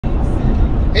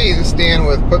Hey, this is Dan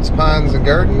with Puts, Ponds, and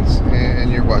Gardens,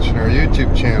 and you're watching our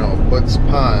YouTube channel, Puts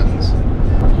Ponds.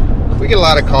 We get a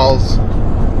lot of calls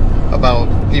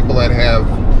about people that have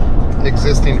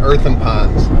existing earthen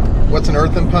ponds. What's an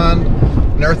earthen pond?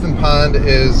 An earthen pond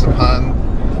is a pond,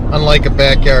 unlike a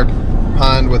backyard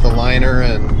pond with a liner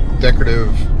and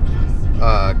decorative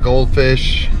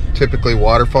goldfish, typically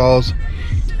waterfalls.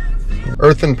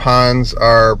 Earthen ponds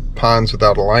are ponds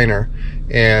without a liner,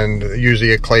 and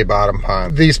usually a clay bottom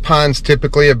pond. These ponds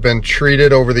typically have been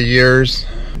treated over the years,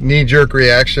 knee-jerk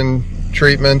reaction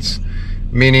treatments,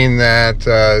 meaning that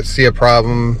see a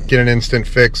problem, get an instant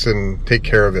fix, and take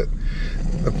care of it.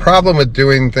 The problem with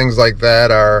doing things like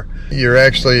that are you're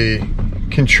actually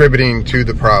contributing to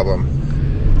the problem.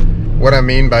 What I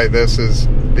mean by this is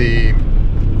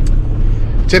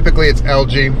typically it's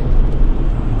algae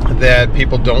that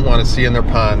people don't want to see in their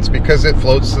ponds because it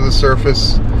floats to the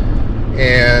surface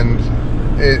and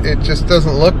it just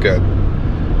doesn't look good.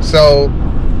 So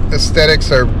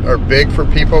aesthetics are big for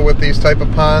people with these type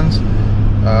of ponds.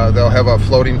 They'll have a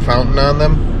floating fountain on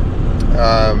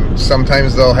them.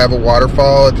 Sometimes they'll have a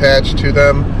waterfall attached to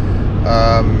them.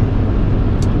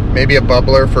 Maybe a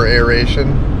bubbler for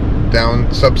aeration,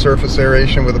 down subsurface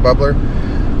aeration with a bubbler.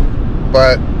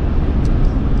 But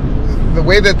the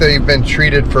way that they've been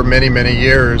treated for many, many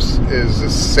years is a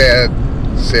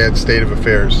sad state of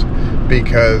affairs,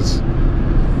 because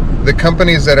the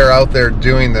companies that are out there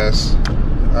doing this,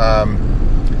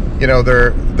 you know,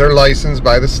 they're licensed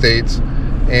by the states,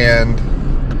 and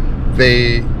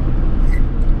they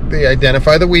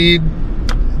identify the weed,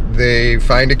 they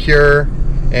find a cure,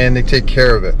 and they take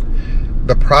care of it.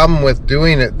 The problem with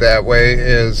doing it that way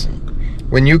is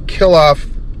when you kill off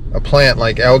a plant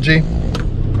like algae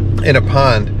in a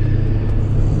pond,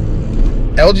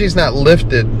 algae is not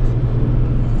lifted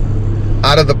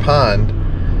out of the pond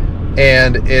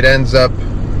and it ends up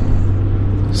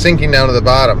sinking down to the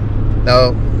bottom.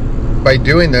 Now, by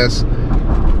doing this,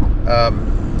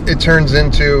 it turns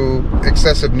into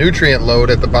excessive nutrient load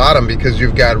at the bottom because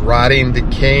you've got rotting,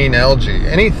 decaying algae.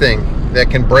 Anything that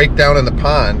can break down in the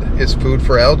pond is food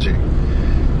for algae.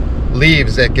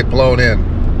 Leaves that get blown in,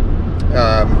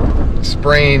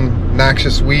 spraying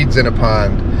noxious weeds in a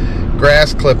pond,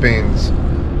 grass clippings,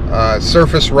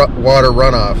 surface water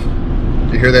runoff.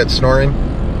 Do you hear that snoring?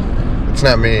 It's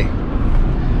not me.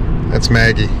 That's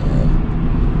Maggie.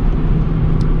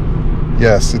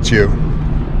 Yes, it's you.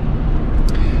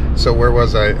 So where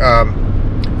was I?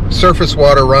 Surface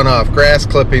water runoff, grass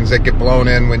clippings that get blown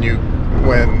in when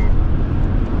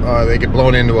they get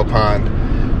blown into a pond.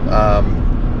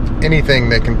 Anything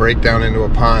that can break down into a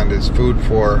pond is food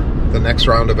for the next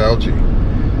round of algae.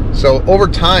 So over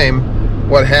time,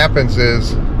 what happens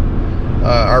is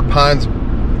our ponds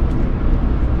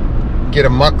get a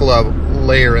muck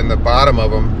layer in the bottom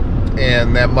of them,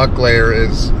 and that muck layer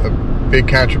is a big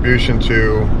contribution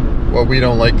to what we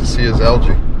don't like to see as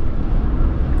algae.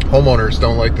 Homeowners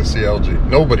don't like to see algae.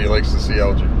 Nobody likes to see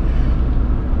algae.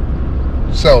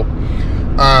 So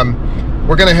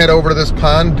we're going to head over to this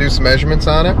pond, do some measurements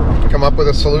on it, come up with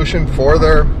a solution for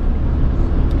their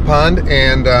pond,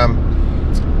 and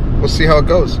we'll see how it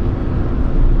goes.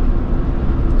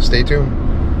 Stay tuned.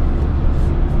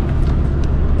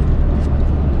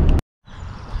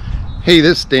 Hey,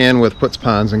 this is Dan with Puts,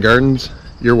 Ponds, and Gardens.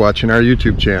 You're watching our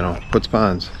YouTube channel, Puts,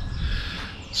 Ponds.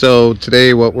 So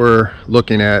today what we're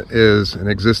looking at is an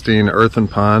existing earthen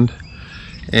pond,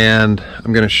 and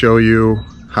I'm going to show you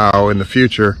how in the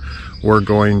future we're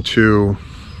going to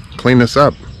clean this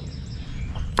up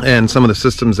and some of the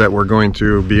systems that we're going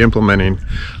to be implementing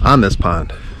on this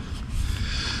pond.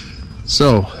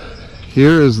 So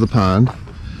here is the pond,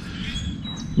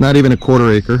 not even a quarter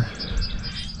acre.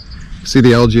 See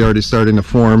the algae already starting to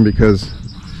form, because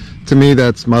to me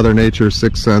that's Mother Nature's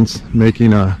sixth sense,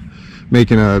 making a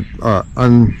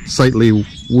unsightly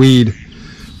weed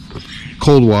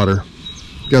cold water.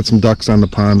 Got some ducks on the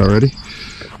pond already.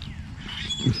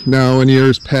 Now, in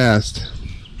years past,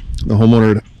 the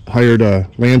homeowner hired a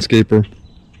landscaper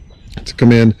to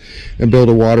come in and build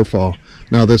a waterfall.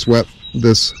 Now this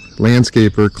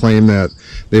landscaper claimed that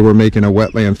they were making a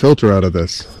wetland filter out of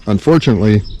this.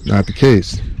 Unfortunately, not the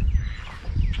case.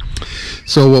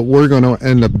 So what we're going to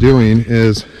end up doing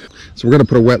is, we're going to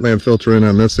put a wetland filter in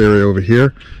on this area over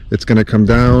here. It's going to come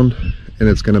down and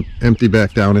it's going to empty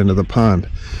back down into the pond.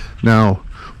 Now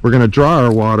we're going to draw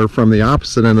our water from the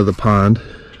opposite end of the pond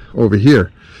over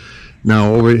here.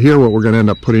 Now over here what we're going to end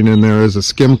up putting in there is a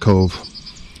Skim-Cove.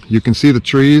 You can see the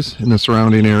trees in the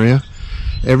surrounding area.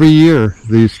 Every year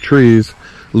these trees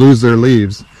lose their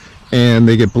leaves and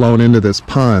they get blown into this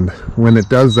pond. When it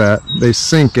does that, they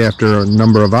sink after a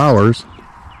number of hours,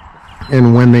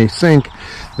 and when they sink,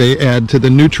 they add to the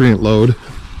nutrient load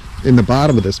in the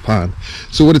bottom of this pond.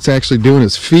 So what it's actually doing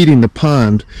is feeding the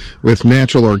pond with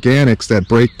natural organics that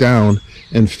break down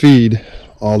and feed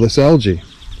all this algae.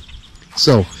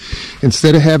 So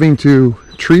instead of having to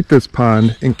treat this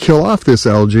pond and kill off this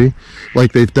algae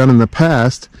like they've done in the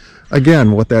past,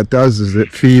 again, what that does is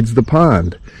it feeds the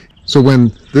pond. So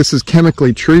when this is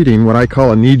chemically treating, what I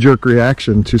call a knee-jerk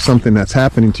reaction to something that's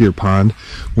happening to your pond,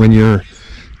 when you're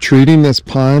treating this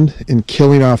pond and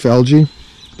killing off algae,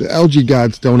 the algae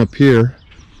gods don't appear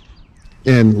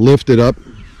and lift it up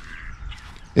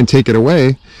and take it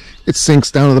away. It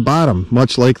sinks down to the bottom,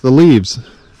 much like the leaves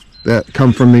that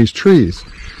come from these trees.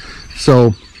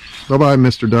 So, bye-bye,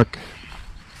 Mr. Duck.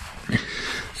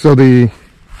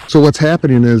 So what's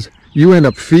happening is you end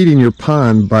up feeding your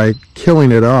pond by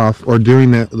killing it off or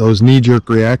doing those knee-jerk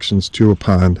reactions to a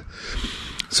pond.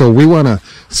 So we want to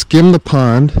skim the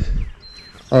pond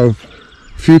of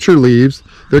future leaves.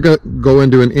 They're going to go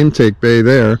into an intake bay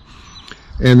there,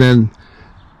 and then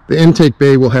the intake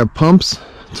bay will have pumps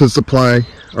to supply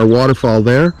our waterfall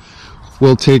there.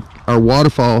 We'll take our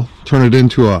waterfall, turn it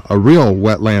into a real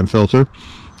wetland filter.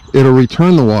 It'll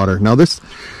return the water. Now this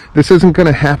isn't going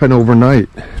to happen overnight.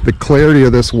 The clarity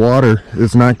of this water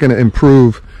is not going to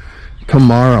improve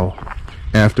tomorrow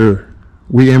after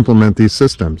we implement these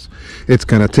systems. It's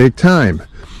going to take time.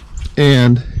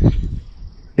 And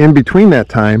in between that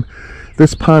time,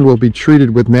 this pond will be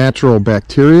treated with natural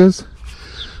bacterias,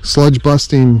 sludge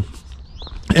busting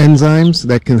enzymes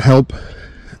that can help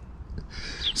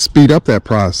speed up that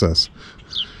process.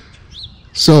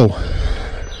 So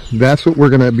that's what we're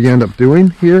going to end up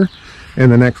doing here in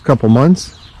the next couple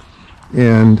months,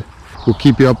 and we'll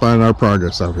keep you up on our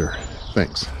progress out here.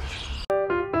 Thanks.